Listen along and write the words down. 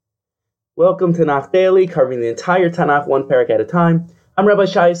Welcome to Tanakh Daily, covering the entire Tanakh one parak at a time. I'm Rabbi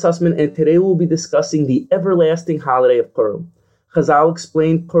Shai Sussman, and today we'll be discussing the everlasting holiday of Purim. Chazal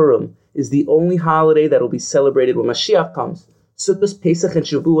explained Purim is the only holiday that will be celebrated when Mashiach comes. Sukkot, Pesach, and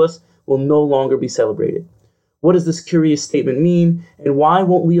Shavuos will no longer be celebrated. What does this curious statement mean, and why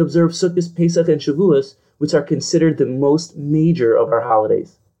won't we observe Sukkot, Pesach, and Shavuos, which are considered the most major of our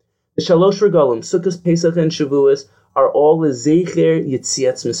holidays? The Shalosh Regalim, Sukkot, Pesach, and Shavuos, are all Lezecher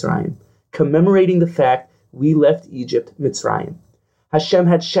Yetziat Mitzrayim, commemorating the fact we left Egypt, Mitzrayim. Hashem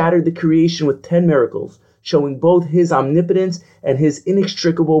had shattered the creation with 10 miracles, showing both His omnipotence and His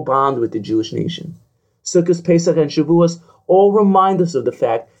inextricable bond with the Jewish nation. Sukkot, Pesach, and Shavuos all remind us of the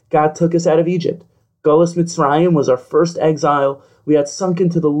fact God took us out of Egypt. Galus Mitzrayim was our first exile. We had sunk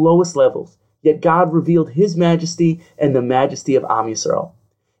into the lowest levels, yet God revealed His majesty and the majesty of Am Yisrael.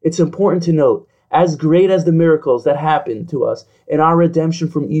 It's important to note, as great as the miracles that happened to us in our redemption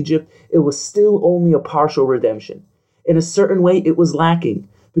from Egypt, it was still only a partial redemption. In a certain way, it was lacking,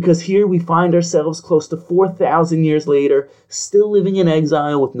 because here we find ourselves close to 4,000 years later, still living in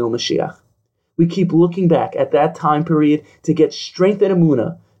exile with no Mashiach. We keep looking back at that time period to get strength and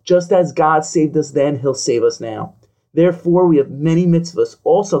emunah. Just as God saved us then, He'll save us now. Therefore, we have many mitzvahs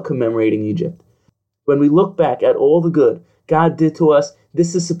also commemorating Egypt. When we look back at all the good God did to us,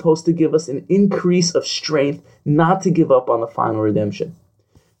 this is supposed to give us an increase of strength not to give up on the final redemption.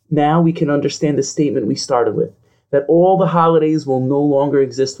 Now we can understand the statement we started with, that all the holidays will no longer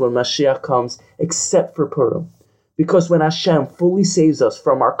exist when Mashiach comes except for Purim. Because when Hashem fully saves us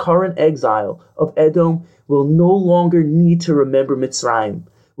from our current exile of Edom, we'll no longer need to remember Mitzrayim.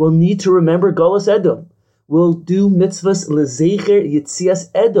 We'll need to remember Galus Edom. We'll do mitzvahs Lezecher Yetzias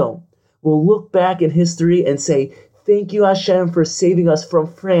Edom. We'll look back in history and say, thank you, Hashem, for saving us from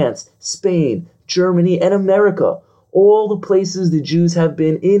France, Spain, Germany, and America, all the places the Jews have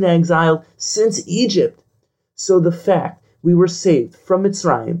been in exile since Egypt. So the fact we were saved from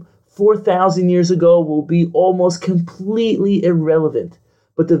Mitzrayim 4,000 years ago will be almost completely irrelevant.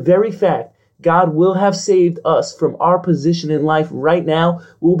 But the very fact God will have saved us from our position in life right now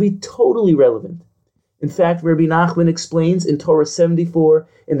will be totally relevant. In fact, Rabbi Nachman explains in Torah 74,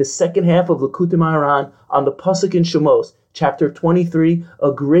 in the second half of Likutei Moharan, on the Pasuk in Shemos, chapter 23,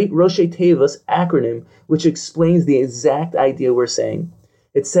 a great Roshei Tevos acronym which explains the exact idea we're saying.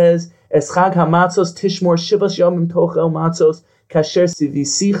 It says, Es Chag HaMatzos Tishmor Shivas Yomim Tochel Matzos Kasher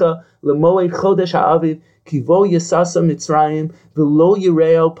Sivisicha Lemoed Chodesh HaAviv Kivo Yesasa Mitzrayim V'lo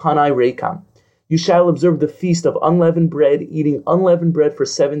Yireo Panai Rekam. You shall observe the feast of unleavened bread, eating unleavened bread for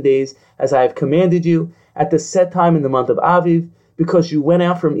 7 days, as I have commanded you, at the set time in the month of Aviv, because you went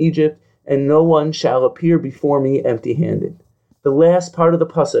out from Egypt, and no one shall appear before me empty-handed. The last part of the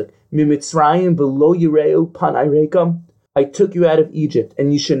pasuk, Mimitzrayim v'lo yireu panai rekam, I took you out of Egypt,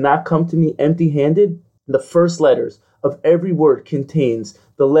 and you should not come to me empty-handed. The first letters of every word contains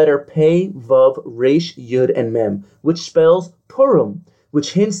the letter Pei, Vav, Resh, Yud, and Mem, which spells Purim,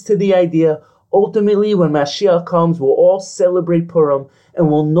 which hints to the idea ultimately, when Mashiach comes, we'll all celebrate Purim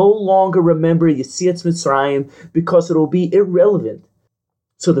and we'll no longer remember Yetziat Mitzrayim because it will be irrelevant.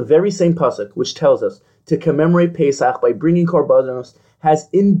 So the very same pasuk, which tells us to commemorate Pesach by bringing korbanos, has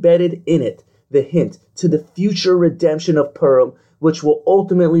embedded in it the hint to the future redemption of Purim, which will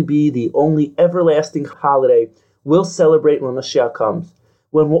ultimately be the only everlasting holiday we'll celebrate when Mashiach comes,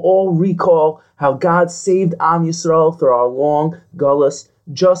 when we'll all recall how God saved Am Yisrael through our long galus,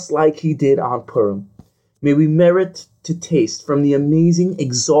 just like He did on Purim. May we merit to taste from the amazing,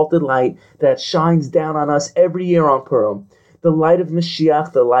 exalted light that shines down on us every year on Purim, the light of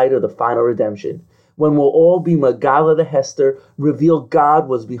Mashiach, the light of the final redemption, when we'll all be Megala the Hester, reveal God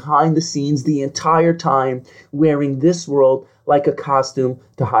was behind the scenes the entire time, wearing this world like a costume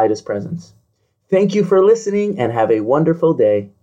to hide His presence. Thank you for listening, and have a wonderful day.